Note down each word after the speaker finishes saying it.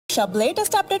সব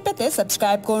latest update পেতে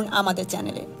subscribe করুন আমাদের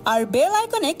চ্যানেলে আর বেল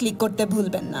আইকনে ক্লিক করতে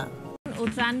ভুলবেন না। ও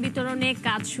ত্রাণ বিতরণে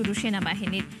কাজ শুরু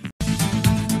সেনাবাহিনীর।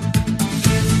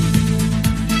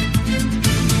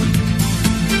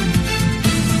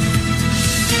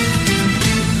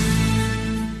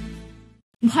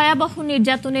 ভয়াবহ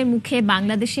নির্যাতনের মুখে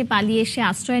বাংলাদেশে পালিয়ে এসে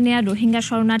আশ্রয় নেয়া রোহিঙ্গা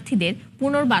শরণার্থীদের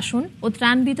পুনর্বাসন ও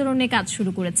ত্রাণ বিতরণে কাজ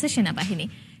শুরু করেছে সেনাবাহিনী।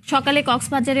 সকালে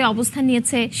কক্সবাজারে অবস্থান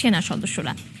নিয়েছে সেনা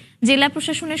সদস্যরা। জেলা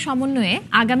প্রশাসনের সমন্বয়ে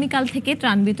আগামীকাল থেকে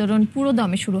ত্রাণ বিতরণ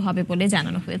পুরোদমে শুরু হবে বলে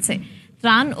জানানো হয়েছে।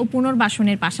 ত্রাণ ও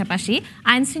পুনর্বাসনের পাশাপাশি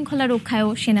আইন শৃঙ্খলা রক্ষায়ও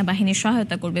সেনাবাহিনী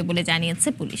সহায়তা করবে বলে জানিয়েছে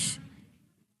পুলিশ।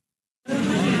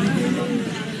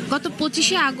 গত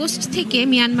 25শে আগস্ট থেকে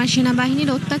মিয়ানমার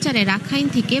সেনাবাহিনীর অত্যাচারে রাখাইন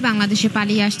থেকে বাংলাদেশে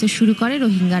পালিয়ে আসতে শুরু করে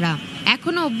রোহিঙ্গারা।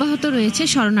 এখনও অব্যাহত রয়েছে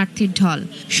শরণার্থীর ঢল।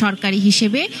 সরকারি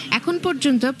হিসেবে এখন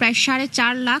পর্যন্ত প্রায়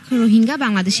 4.5 লাখ রোহিঙ্গা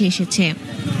বাংলাদেশে এসেছে।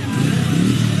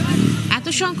 এত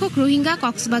সংখ্যক রোহিঙ্গা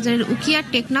কক্সবাজারের উখিয়ার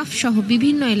টেকনাফ সহ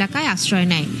বিভিন্ন এলাকায় আশ্রয়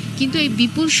নেয়, কিন্তু এই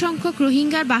বিপুল সংখ্যক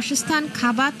রোহিঙ্গার বাসস্থান,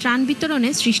 খাবার, ত্রাণ বিতরণে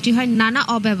সৃষ্টি হয় নানা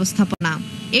অব্যবস্থাপনা।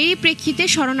 এরই প্রেক্ষিতে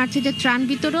শরণার্থীদের ত্রাণ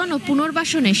বিতরণ ও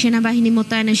পুনর্বাসনে সেনাবাহিনী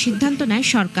মোতায়েনের সিদ্ধান্ত নেয়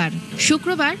সরকার।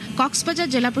 শুক্রবার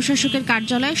কক্সবাজার জেলা প্রশাসকের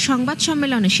কার্যালয়ে সংবাদ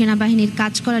সম্মেলনে সেনাবাহিনীর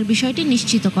কাজ করার বিষয়টি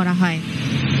নিশ্চিত করা হয়।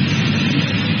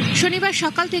 শনিবার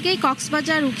সকাল থেকেই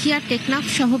কক্সবাজার, উখিয়া, টেকনাফ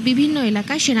সহ বিভিন্ন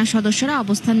এলাকায় সেনা সদস্যরা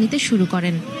অবস্থান নিতে শুরু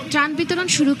করেন। ত্রাণ বিতরণ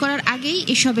শুরু করার আগেই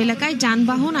এসব এলাকায়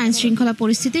যানবাহন, আইন শৃঙ্খলা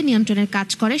পরিস্থিতি নিয়ন্ত্রণের কাজ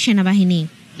করে সেনাবাহিনী।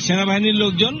 সেনাবাহিনীর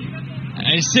লোকজন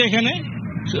এসছে এখানে,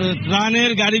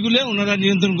 ত্রাণের গাড়িগুলো ওনারা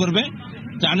নিয়ন্ত্রণ করবে।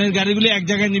 ত্রাণের গাড়িগুলি এক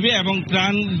জায়গায় নিবে এবং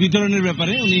ত্রাণ বিতরণের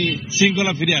ব্যাপারে উনি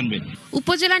শৃঙ্খলা ফিরে আনবে।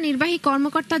 উপজেলা নির্বাহী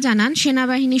কর্মকর্তা জানান,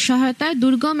 সেনাবাহিনীর সহায়তায়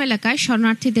দুর্গম এলাকায়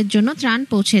শরণার্থীদের জন্য ত্রাণ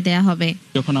পৌঁছে দেওয়া হবে।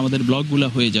 যখন আমাদের ব্লকগুলো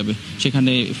হয়ে যাবে,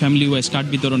 সেখানে ফ্যামিলি ওয়াইজ কার্ড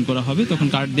বিতরণ করা হবে, তখন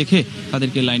কার্ড দেখে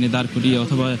তাদেরকে লাইনে দাঁড় করিয়ে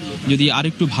অথবা যদি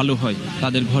আরেকটু ভালো হয়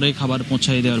তাদের ঘরে খাবার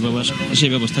পৌঁছায় দেওয়ার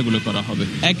সেই ব্যবস্থাগুলো করা হবে।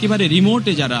 একেবারে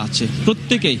রিমোটে যারা আছে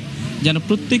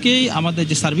প্রত্যেকেই আমাদের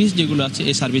যে সার্ভিস যেগুলো আছে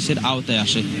এই সার্ভিসের আওতায়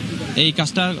আসে। এই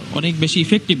কাজটা অনেক বেশি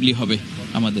ইফেক্টিভলি হবে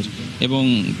আমাদের, এবং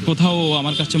কোথাও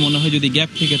আমার কাছে মনে হয় যদি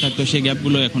গ্যাপ থেকে থাকতো সেই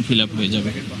গ্যাপগুলো এখন ফিল আপ হয়ে যাবে।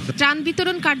 ত্রাণ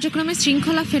বিতরণ কার্যক্রমে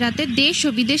শৃঙ্খলা ফেরাতে দেশ ও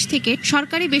বিদেশ থেকে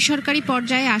সরকারি বেসরকারি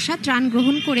পর্যায়ে আসা ত্রাণ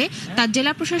গ্রহণ করে তা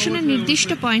জেলা প্রশাসনের নির্দিষ্ট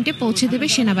পয়েন্টে পৌঁছে দেবে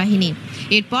সেনাবাহিনী।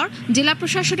 এরপর জেলা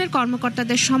প্রশাসনের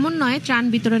কর্মকর্তাদের সমন্বয়ে ত্রাণ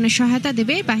বিতরণে সহায়তা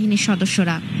দেবে বাহিনীর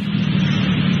সদস্যরা।